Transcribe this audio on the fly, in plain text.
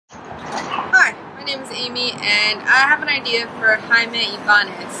My name is Amy, and I have an idea for Jaime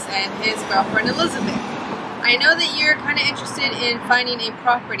Ibanez and his girlfriend Elizabeth. I know that you're kind of interested in finding a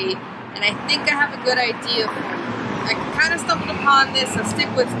property, and I think I have a good idea for you. I kind of stumbled upon this, so stick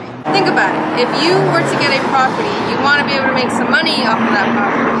with me. Think about it. If you were to get a property, you want to be able to make some money off of that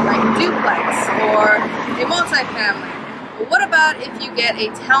property, like a duplex or a multifamily. But what about if you get a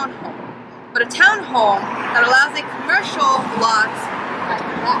townhome? But a townhome that allows a commercial lot like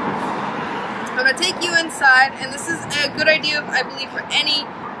that. I'm going to take you inside, and this is a good idea, I believe, for any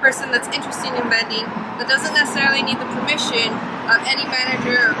person that's interested in vending that doesn't necessarily need the permission of any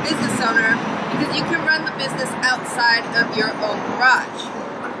manager or business owner, because you can run the business outside of your own garage.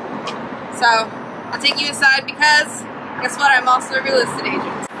 So I'll take you inside because, guess what, I'm also a real estate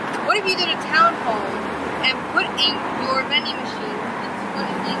agent. What if you did a townhome and put in your vending machine into one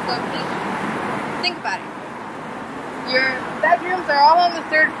of these locations? Think about it. Your bedrooms are all on the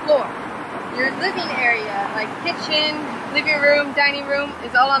 3rd floor. Your living area, like kitchen, living room, dining room,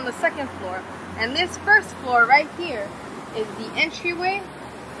 is all on the 2nd floor. And this 1st floor right here is the entryway,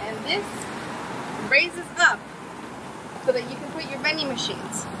 and this raises up so that you can put your vending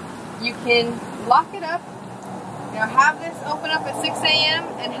machines. You can lock it up, you know, have this open up at 6 a.m.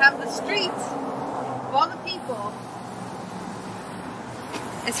 and have the streets of all the people,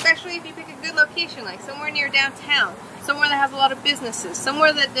 especially if you pick a good location, like somewhere near downtown, somewhere that has a lot of businesses,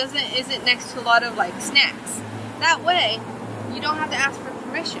 somewhere that isn't next to a lot of like snacks. That way, you don't have to ask for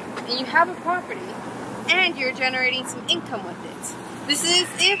permission, and you have a property, and you're generating some income with it. This is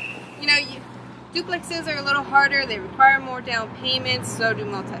if, you know, duplexes are a little harder, they require more down payments, so do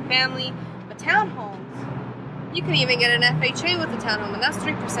multifamily, but townhomes, you can even get an FHA with a townhome, and that's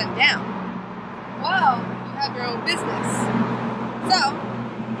 3% down. Well, you have your own business. So,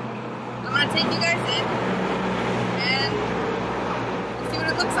 I'm going to take you guys in, and let's see what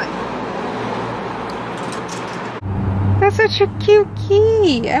it looks like. That's such a cute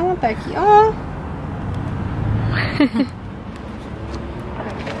key. I want that key. Oh.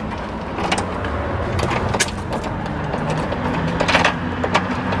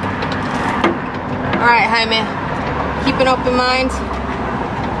 Alright, Jaime. Keep an open mind.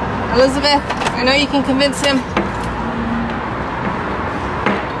 Elizabeth, I know you can convince him.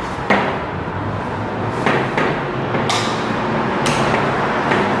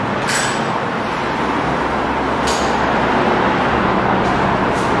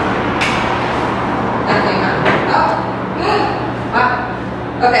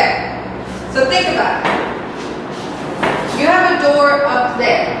 Okay, so think about it. You have a door up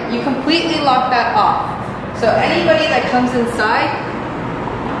there. You completely lock that off. So anybody that comes inside,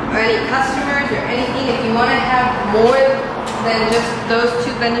 or any customers or anything, if you want to have more than just those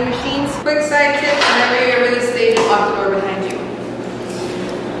 2 vending machines, quick side tip, whenever you're in real estate, just lock the door behind you.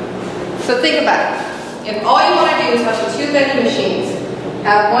 So think about it. If all you want to do is have 2 vending machines,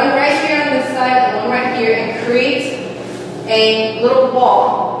 have one right here on this side and one right here, and create a little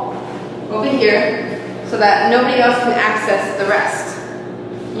wall over here so that nobody else can access the rest.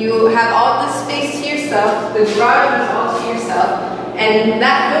 You have all this space to yourself, the garage is all to yourself, and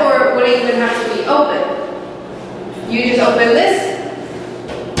that door wouldn't even have to be open. You just open this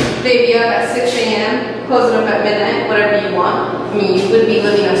baby up at 6 a.m., close it up at midnight, whatever you want. I mean, you would be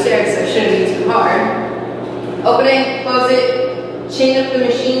living upstairs, so it shouldn't be too hard. Open it, close it, change up the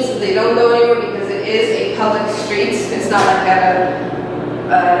machines so they don't go anywhere, because it is a public street. It's not like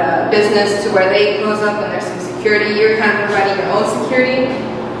a business to where they close up and there's some security. You're kind of providing your own security.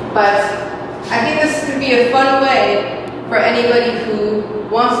 But I think this could be a fun way for anybody who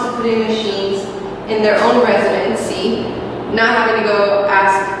wants to put in machines in their own residency, not having to go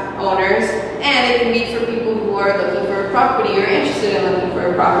ask owners, and it can be for people who are looking for a property or interested in looking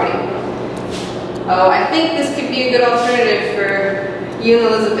for a property. Oh, I think this could be a good alternative for you and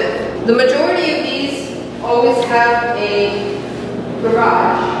Elizabeth. The majority of these always have a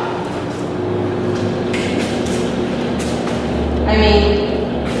garage. I mean,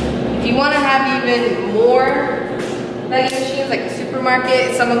 if you want to have even more vending machines, like a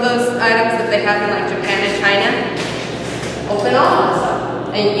supermarket, some of those items that they have in like Japan and China, open all of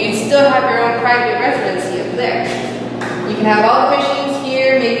them. And you still have your own private residency up there. You can have all the machines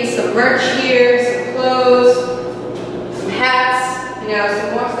here, maybe some merch here, some clothes, some hats, you know,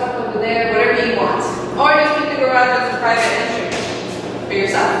 some more stuff over there, whatever you want. Or just keep the garage as a private entrance for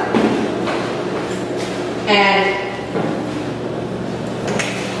yourself. And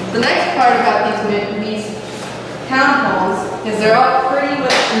the nice part about these townhomes is they're all pretty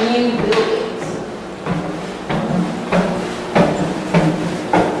much new buildings.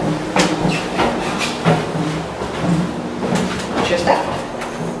 Just that.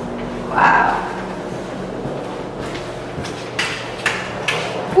 Wow.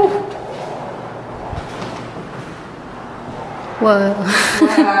 Whoa.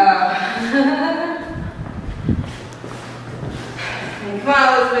 Wow. Come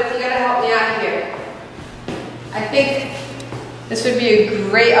on, Elizabeth, you gotta help me out here. I think this would be a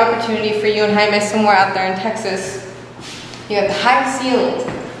great opportunity for you and Jaime somewhere out there in Texas. You have the high ceilings,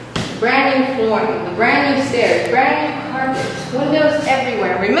 brand new flooring, the brand new stairs, brand new carpets, windows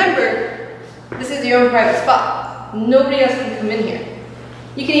everywhere. Remember, this is your own private spot. Nobody else can come in here.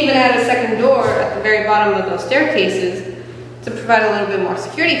 You can even add a second door at the very bottom of those staircases to provide a little bit more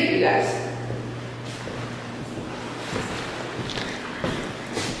security for you guys.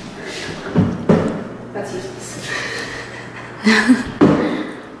 That's useless.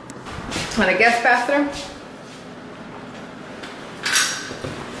 Want a guest bathroom?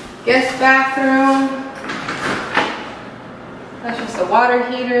 Guest bathroom. That's just a water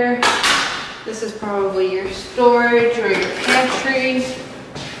heater. This is probably your storage or your pantry.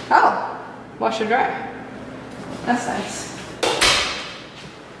 Oh, washer dryer. That's nice.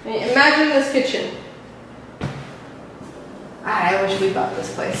 I mean, imagine this kitchen. I wish we bought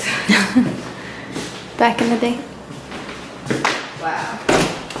this place. Back in the day. Wow.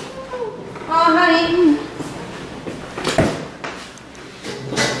 Oh, honey.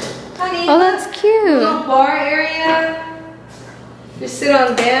 Honey. Oh, that's cute. Little bar area. Just sit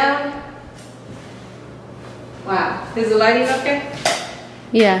on down. Wow. Is the lighting okay?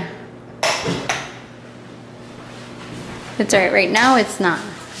 Yeah. It's alright. Right now it's not.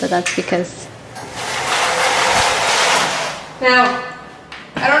 But that's because... Now,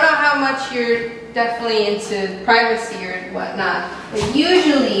 I don't know how much you're definitely into privacy or whatnot, but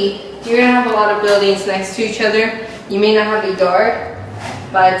usually you're going to have a lot of buildings next to each other. You may not have a yard,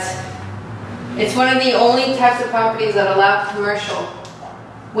 but it's one of the only types of properties that allow commercial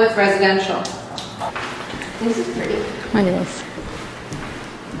with residential. This is pretty. Look at this.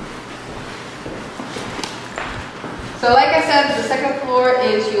 So like I said, the second floor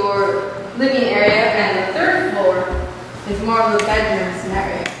is your living area, and the third floor is more of a bedroom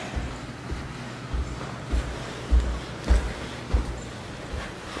scenario.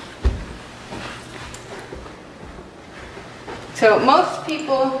 So most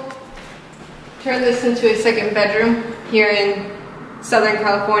people turn this into a second bedroom here in Southern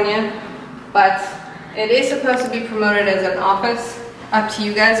California, but it is supposed to be promoted as an office. Up to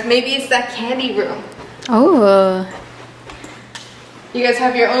you guys. Maybe it's that candy room. Oh. You guys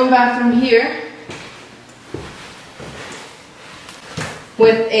have your own bathroom here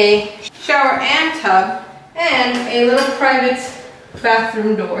with a shower and tub and a little private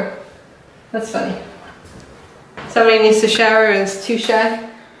bathroom door. That's funny. Somebody needs to shower and is too shy.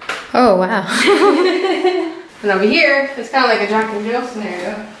 Oh, wow. And over here, it's kind of like a Jack and Jill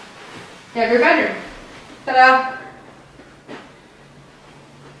scenario. You have your bedroom. Ta-da!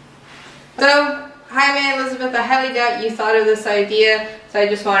 So, Jaime and Elizabeth, I highly doubt you thought of this idea, so I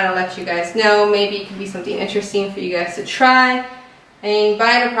just wanted to let you guys know. Maybe it could be something interesting for you guys to try. I mean,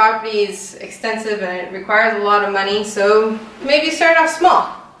 buying a property is extensive and it requires a lot of money, so maybe start off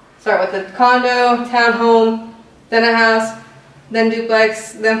small. Start with a condo, townhome, then a house, then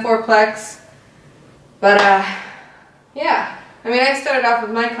duplex, then fourplex. But yeah, I mean, I started off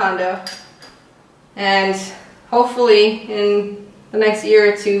with my condo, and hopefully in the next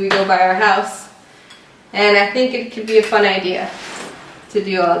year or two we go buy our house. And I think it could be a fun idea to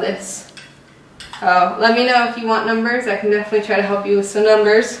do all this. Let me know if you want numbers. I can definitely try to help you with some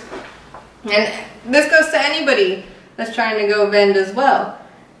numbers. And this goes to anybody that's trying to go vend as well.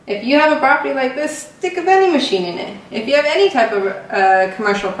 If you have a property like this, stick a vending machine in it. If you have any type of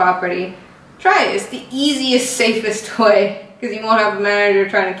commercial property, try it. It's the easiest, safest way, because you won't have a manager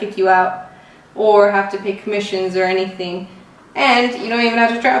trying to kick you out or have to pay commissions or anything. And you don't even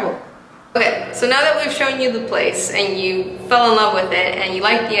have to travel. Okay, so now that we've shown you the place and you fell in love with it and you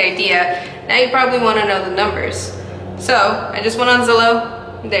like the idea, now you probably want to know the numbers. So I just went on Zillow.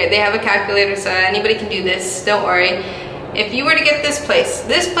 They have a calculator, so anybody can do this, don't worry. If you were to get this place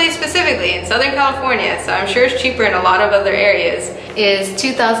specifically in Southern California, so I'm sure it's cheaper in a lot of other areas, Is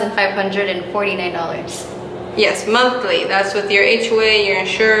 $2,549. yes, monthly. That's with your HOA, your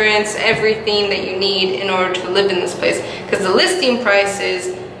insurance, everything that you need in order to live in this place. Because the listing price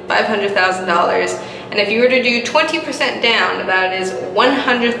is $500,000, and if you were to do 20% down, that is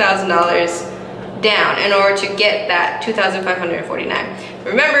 $100,000 down in order to get that $2,549.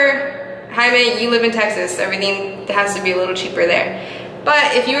 Remember, Jaime, you live in Texas. Everything has to be a little cheaper there.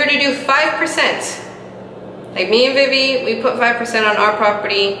 But if you were to do 5%, like me and Vivi, we put 5% on our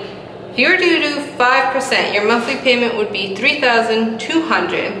property. If you were to do 5%, your monthly payment would be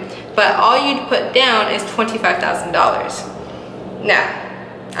 $3,200, but all you'd put down is $25,000. Now,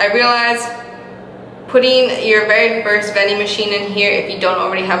 I realize putting your very first vending machine in here, if you don't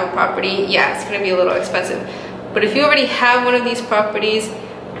already have a property, yeah, it's gonna be a little expensive. But if you already have one of these properties,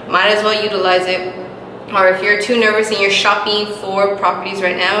 might as well utilize it. Or if you're too nervous and you're shopping for properties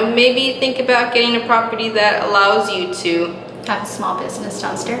right now, maybe think about getting a property that allows you to have a small business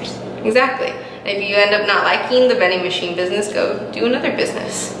downstairs. Exactly. If you end up not liking the vending machine business, go do another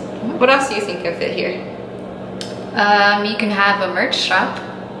business. What else do you think can fit here? You can have a merch shop.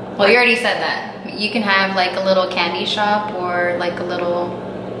 Well, you already said that. You can have like a little candy shop or like a little,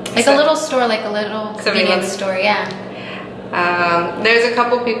 a little store, like a little convenience store, yeah. There's a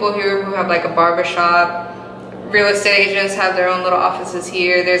couple people here who have like a barber shop. Real estate agents have their own little offices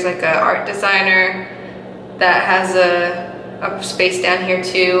here. There's like an art designer that has a space down here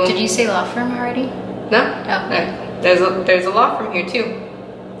too. Did you say law firm already? No. Oh. No. There's a law firm here too.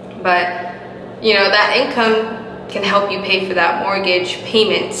 But you know, that income can help you pay for that mortgage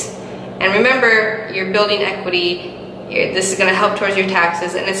payment. And remember, you're building equity. This is going to help towards your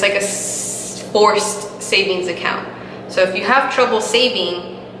taxes, and it's like a forced savings account. So if you have trouble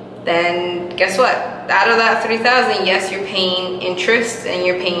saving, then guess what? Out of that $3,000, yes, you're paying interest and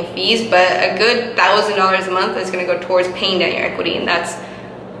you're paying fees, but a good $1,000 a month is going to go towards paying down your equity, and that's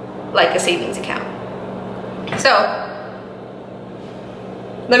like a savings account. So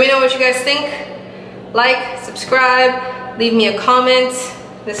let me know what you guys think. Like, subscribe, leave me a comment.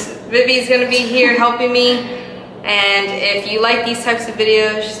 Vivi is going to be here helping me. And if you like these types of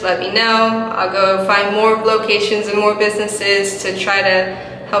videos, just let me know. I'll go find more locations and more businesses to try to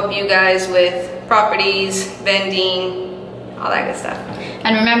help you guys with properties, vending, all that good stuff.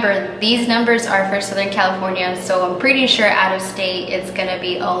 And remember, these numbers are for Southern California, so I'm pretty sure out of state it's gonna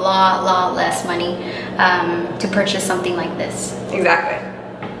be a lot less money to purchase something like this. Exactly.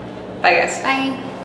 Bye guys. Bye.